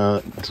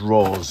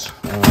drawers,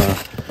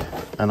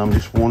 and I'm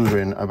just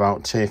wondering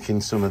about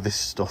taking some of this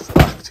stuff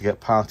back to get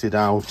parted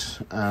out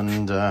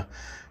and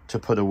to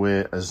put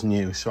away as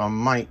new. So I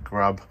might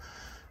grab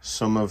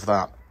some of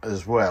that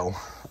as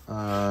well,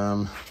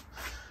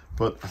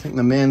 but I think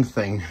the main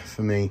thing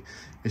for me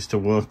is to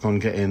work on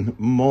getting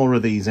more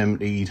of these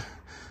emptied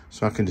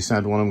so I can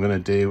decide what I'm going to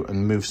do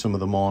and move some of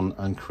them on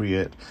and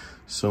create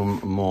some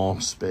more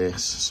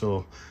space.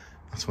 So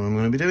that's what I'm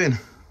going to be doing.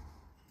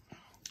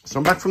 So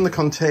I'm back from the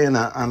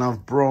container, and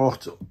I've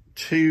brought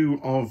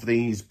 2 of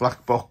these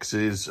black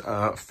boxes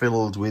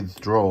filled with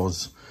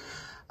drawers.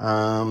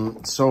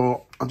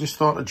 So I just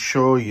thought I'd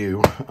show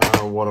you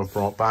what I've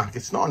brought back.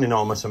 It's not an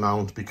enormous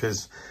amount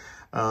because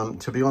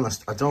to be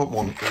honest, I don't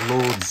want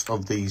loads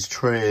of these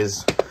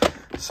trays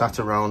sat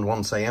around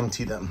once I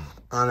empty them.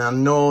 And I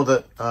know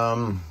that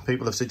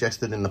people have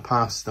suggested in the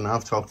past, and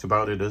I've talked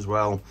about it as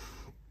well,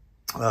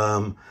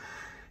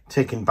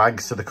 taking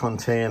bags to the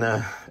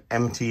container,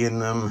 emptying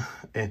them,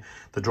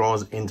 the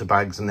drawers into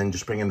bags, and then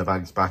just bringing the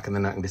bags back, and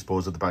then I can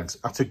dispose of the bags.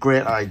 That's a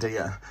great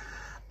idea.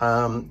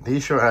 The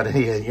issue I had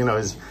here,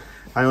 is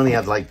I only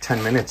had like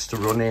 10 minutes to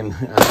run in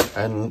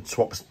and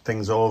swap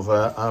things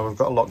over. We've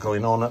got a lot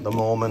going on at the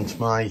moment.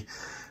 My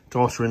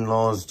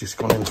daughter-in-law's just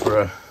gone in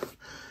for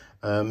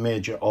a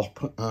major op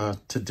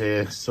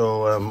today,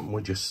 so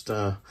we're just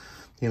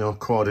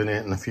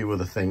coordinating a few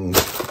other things,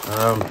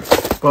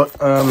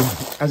 but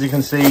as you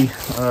can see,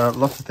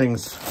 lots of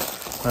things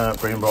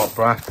being brought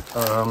back.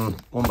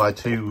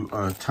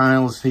 1x2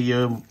 tiles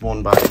here,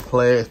 1x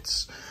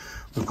plates.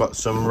 We've got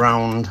some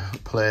round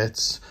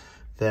plates.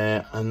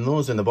 there, and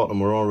those in the bottom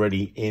were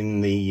already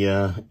in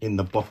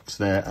the box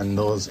there, and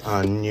those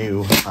are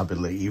new, I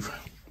believe.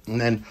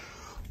 And then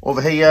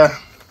over here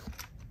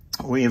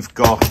we've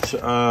got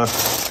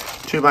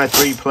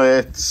 2x3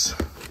 plates,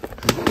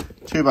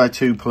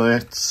 2x2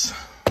 plates.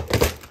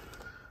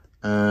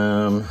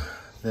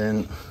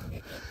 Then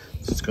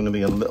it's going to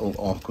be a little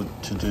awkward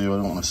to do. I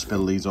don't want to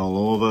spill these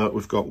all over.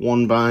 We've got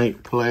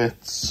 1x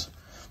plates.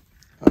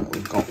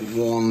 We've got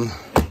one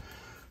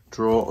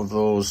drawer of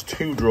those,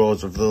 2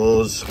 drawers of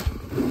those.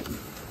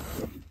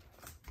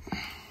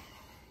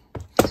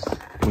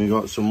 We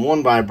got some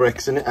 1x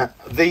bricks in it.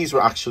 These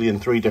were actually in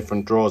 3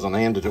 different drawers, and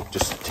I ended up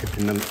just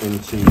tipping them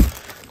into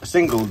a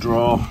single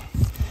drawer.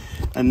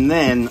 And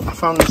then I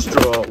found this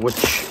drawer,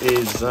 which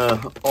is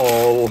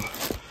all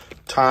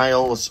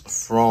tiles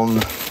from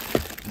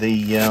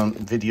the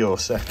video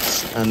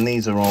sets, and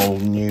these are all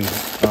new,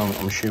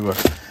 I'm sure.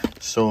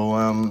 So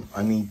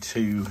I need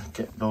to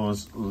get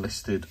those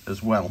listed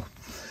as well.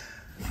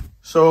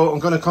 So I'm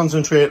going to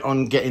concentrate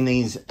on getting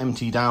these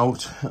emptied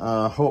out.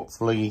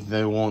 Hopefully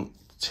they won't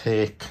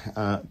take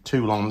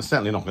too long. I'm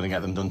certainly not going to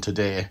get them done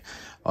today,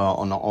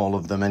 or not all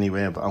of them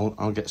anyway, but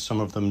I'll get some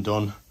of them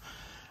done.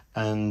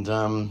 And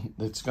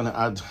it's going to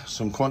add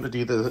some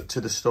quantity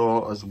to the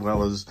store, as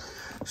well as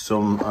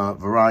some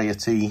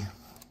variety,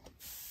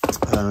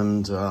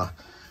 and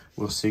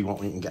we'll see what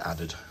we can get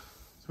added.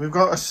 So we've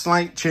got a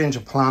slight change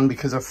of plan,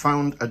 because I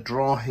found a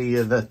drawer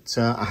here that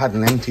I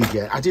hadn't emptied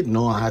yet. I didn't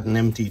know I hadn't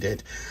emptied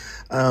it,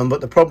 but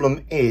the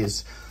problem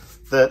is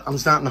that I'm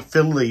starting to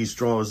fill these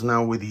drawers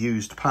now with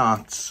used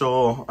parts.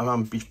 So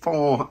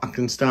before I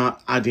can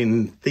start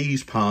adding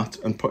these parts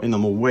and putting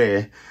them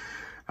away,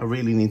 I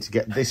really need to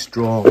get this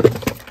drawer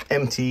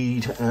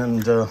emptied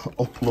and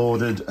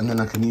uploaded, and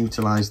then I can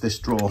utilize this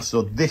drawer.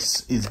 So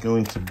this is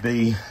going to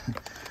be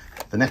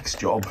the next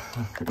job,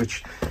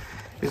 which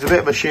is a bit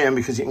of a shame,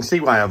 because you can see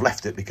why I've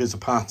left it, because the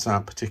parts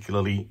aren't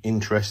particularly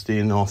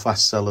interesting or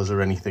fast sellers or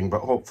anything.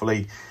 But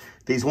hopefully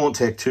these won't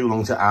take too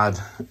long to add,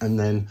 and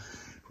then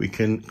we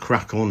can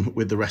crack on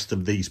with the rest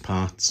of these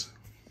parts.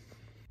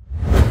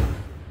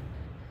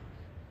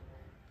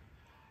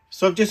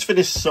 So I've just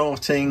finished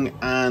sorting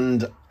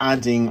and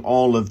adding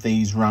all of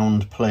these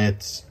round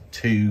plates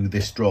to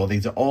this drawer.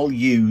 These are all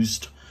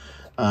used,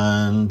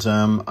 and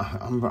I'm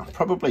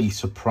probably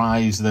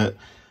surprised that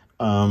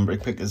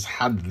Bricklink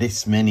had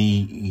this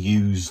many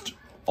used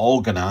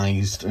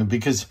organised,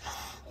 because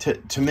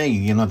to me,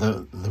 you know,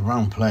 the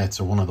round plates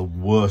are one of the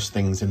worst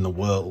things in the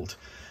world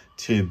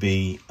to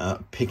be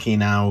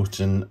picking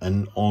out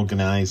and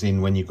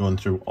organising when you're going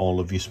through all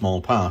of your small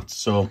parts.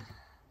 So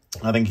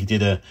I think he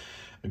did a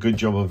good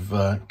job of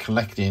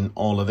collecting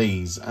all of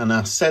these. And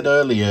I said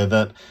earlier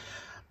that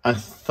I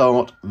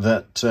thought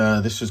that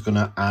this was going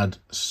to add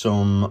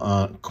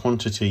some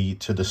quantity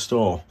to the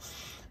store,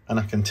 and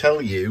I can tell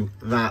you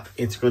that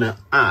it's going to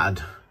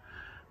add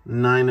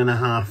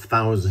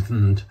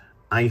 9,500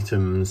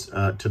 items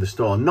to the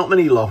store. Not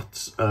many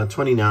lots,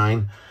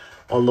 29,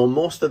 although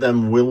most of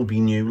them will be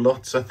new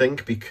lots, I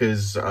think,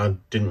 because I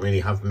didn't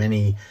really have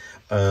many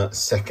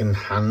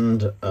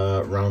second-hand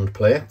round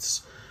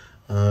plates.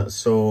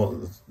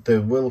 So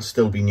there will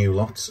still be new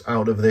lots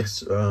out of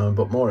this,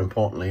 but more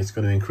importantly, it's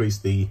going to increase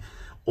the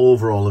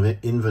overall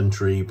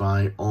inventory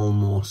by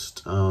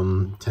almost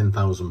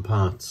 10,000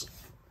 parts.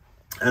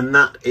 And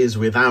that is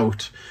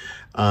without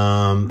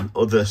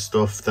other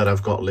stuff that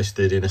I've got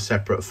listed in a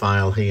separate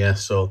file here.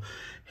 So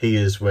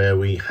here's where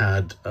we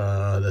had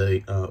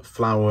the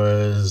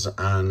flowers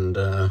and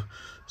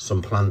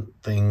some plant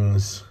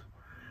things,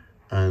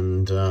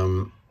 and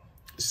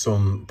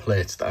some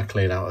plates that I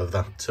cleared out of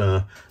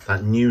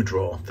that new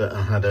drawer that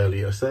I had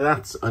earlier. So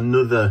that's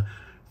another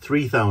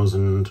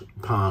 3,000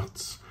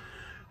 parts.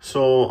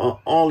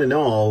 So all in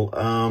all,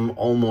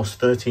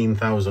 almost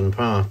 13,000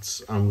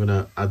 parts I'm going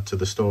to add to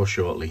the store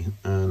shortly,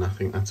 and I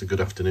think that's a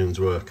good afternoon's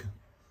work.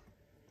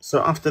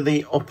 So after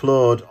the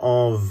upload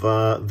of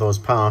those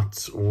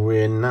parts,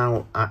 we're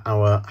now at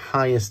our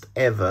highest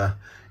ever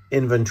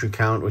inventory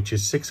count, which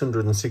is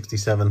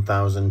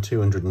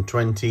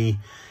 667,220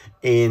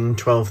 in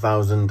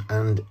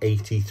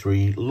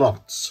 12,083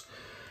 lots.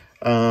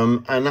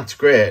 And that's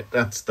great.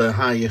 That's the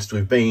highest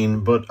we've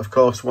been. But of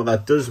course, what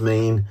that does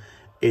mean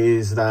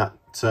is that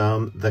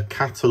the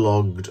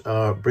catalogued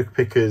brick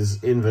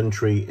pickers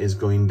inventory is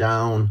going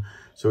down.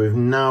 So we've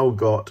now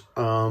got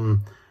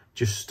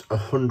just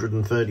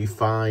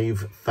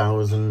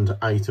 135,000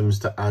 items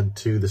to add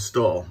to the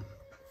store.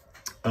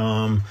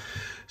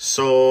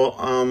 So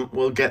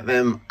we'll get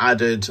them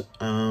added,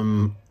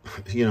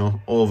 you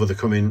know, over the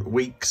coming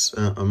weeks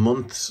and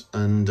months,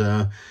 and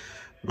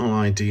no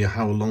idea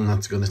how long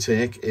that's going to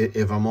take,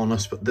 if I'm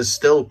honest. But there's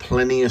still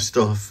plenty of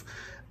stuff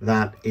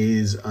that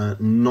is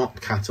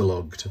not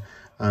catalogued.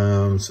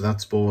 So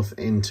that's both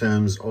in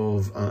terms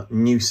of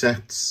new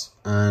sets,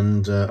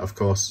 and of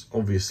course,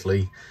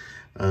 obviously,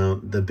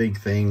 the big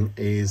thing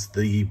is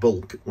the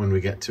bulk when we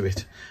get to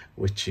it,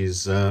 which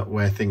is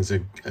where things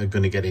are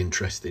going to get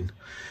interesting.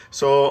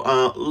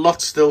 So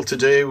lots still to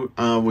do.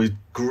 We're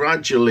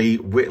gradually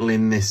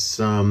whittling this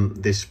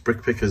this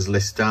brick pickers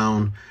list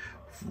down.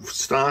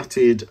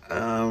 Started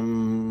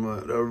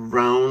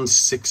around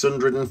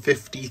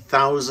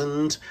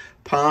 650,000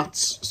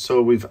 parts,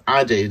 so we've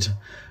added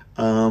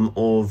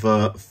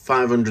over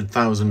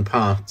 500,000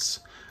 parts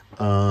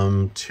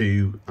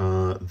to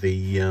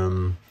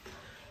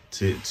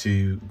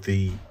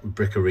the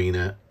Brick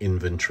Arena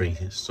inventory.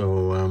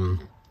 So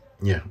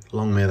yeah,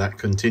 long may that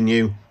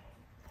continue.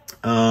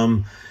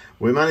 We're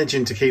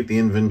managing to keep the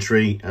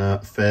inventory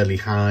fairly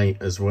high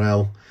as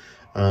well.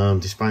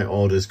 Despite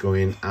orders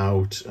going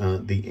out,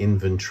 the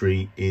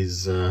inventory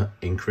is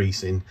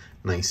increasing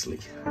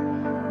nicely.